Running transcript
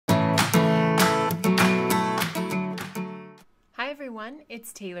everyone,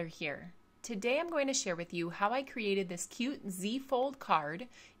 it's Taylor here. Today I'm going to share with you how I created this cute Z-fold card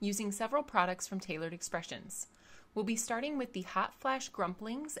using several products from Tailored Expressions. We'll be starting with the Hot Flash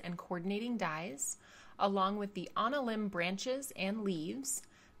Grumplings and coordinating dies, along with the On a Limb branches and leaves,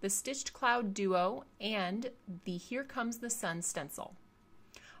 the Stitched Cloud Duo, and the Here Comes the Sun stencil.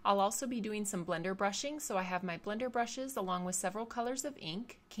 I'll also be doing some blender brushing, so I have my blender brushes along with several colors of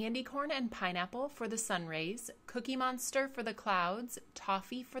ink, candy corn and pineapple for the sun rays, Cookie Monster for the clouds,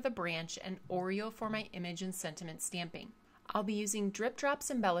 Toffee for the branch, and Oreo for my image and sentiment stamping. I'll be using drip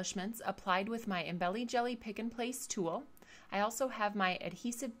drops embellishments applied with my Embelly Jelly Pick and Place tool. I also have my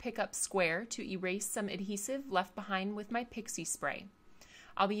adhesive pickup square to erase some adhesive left behind with my pixie spray.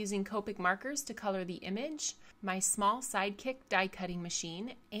 I'll be using Copic markers to color the image, my small sidekick die cutting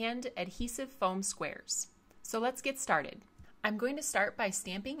machine, and adhesive foam squares. So let's get started. I'm going to start by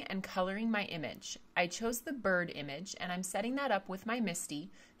stamping and coloring my image. I chose the bird image and I'm setting that up with my Misty,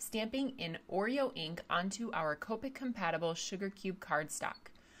 stamping in Oreo ink onto our Copic compatible sugar cube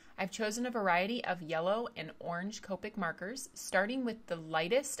cardstock. I've chosen a variety of yellow and orange Copic markers, starting with the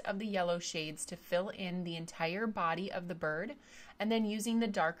lightest of the yellow shades to fill in the entire body of the bird, and then using the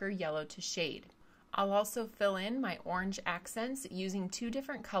darker yellow to shade. I'll also fill in my orange accents using two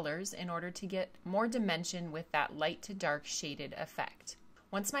different colors in order to get more dimension with that light to dark shaded effect.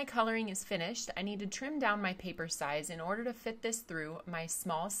 Once my coloring is finished, I need to trim down my paper size in order to fit this through my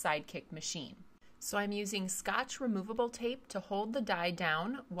small sidekick machine. So I'm using Scotch removable tape to hold the die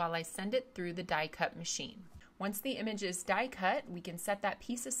down while I send it through the die cut machine. Once the image is die cut, we can set that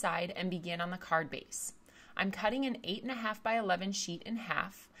piece aside and begin on the card base. I'm cutting an 8.5 by 11 sheet in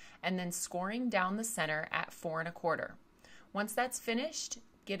half and then scoring down the center at 4 1/4. Once that's finished,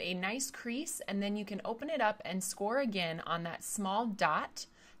 get a nice crease and then you can open it up and score again on that small dot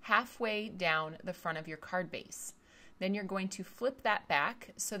halfway down the front of your card base. Then you're going to flip that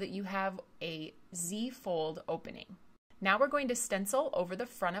back so that you have a Z-fold opening. Now we're going to stencil over the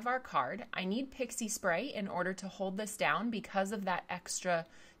front of our card. I need pixie spray in order to hold this down because of that extra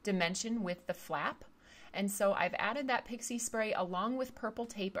dimension with the flap. And so I've added that pixie spray along with purple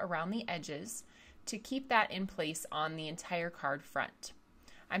tape around the edges to keep that in place on the entire card front.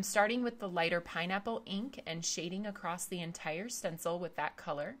 I'm starting with the lighter pineapple ink and shading across the entire stencil with that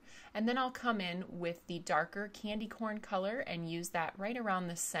color, and then I'll come in with the darker candy corn color and use that right around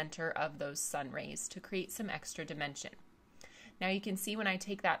the center of those sun rays to create some extra dimension. Now you can see when I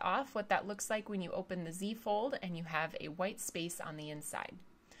take that off what that looks like when you open the Z fold and you have a white space on the inside.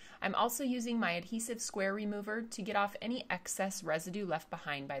 I'm also using my adhesive square remover to get off any excess residue left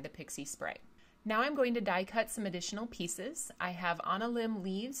behind by the pixie spray. Now I'm going to die cut some additional pieces. I have On a Limb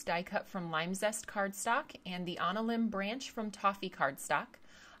leaves die cut from Lime Zest cardstock and the On a Limb branch from Toffee cardstock.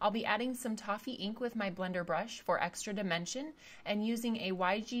 I'll be adding some Toffee ink with my blender brush for extra dimension and using a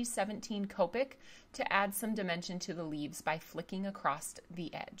YG17 Copic to add some dimension to the leaves by flicking across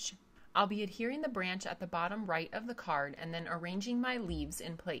the edge. I'll be adhering the branch at the bottom right of the card and then arranging my leaves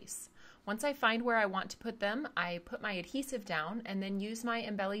in place. Once I find where I want to put them, I put my adhesive down and then use my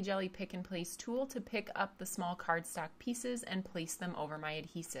Embelly Jelly Pick and Place tool to pick up the small cardstock pieces and place them over my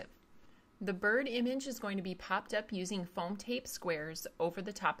adhesive. The bird image is going to be popped up using foam tape squares over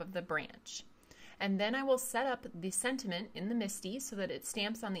the top of the branch. And then I will set up the sentiment in the Misty so that it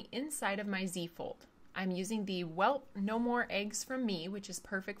stamps on the inside of my Z-fold. I'm using the Welp No More Eggs from Me, which is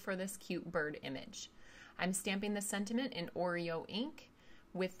perfect for this cute bird image. I'm stamping the sentiment in Oreo ink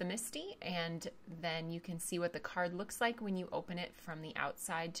with the Misty, and then you can see what the card looks like when you open it from the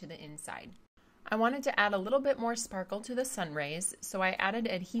outside to the inside. I wanted to add a little bit more sparkle to the sun rays, so I added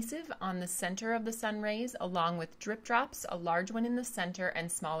adhesive on the center of the sun rays along with drip drops, a large one in the center and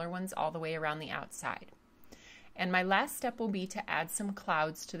smaller ones all the way around the outside. And my last step will be to add some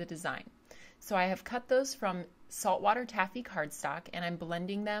clouds to the design. So I have cut those from saltwater taffy cardstock and I'm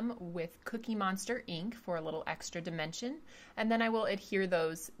blending them with Cookie Monster ink for a little extra dimension, and then I will adhere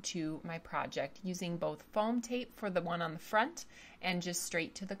those to my project using both foam tape for the one on the front and just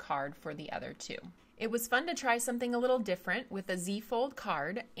straight to the card for the other two. It was fun to try something a little different with a Z-fold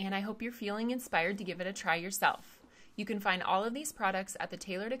card, and I hope you're feeling inspired to give it a try yourself. You can find all of these products at the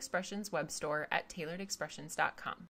Tailored Expressions web store at tailoredexpressions.com.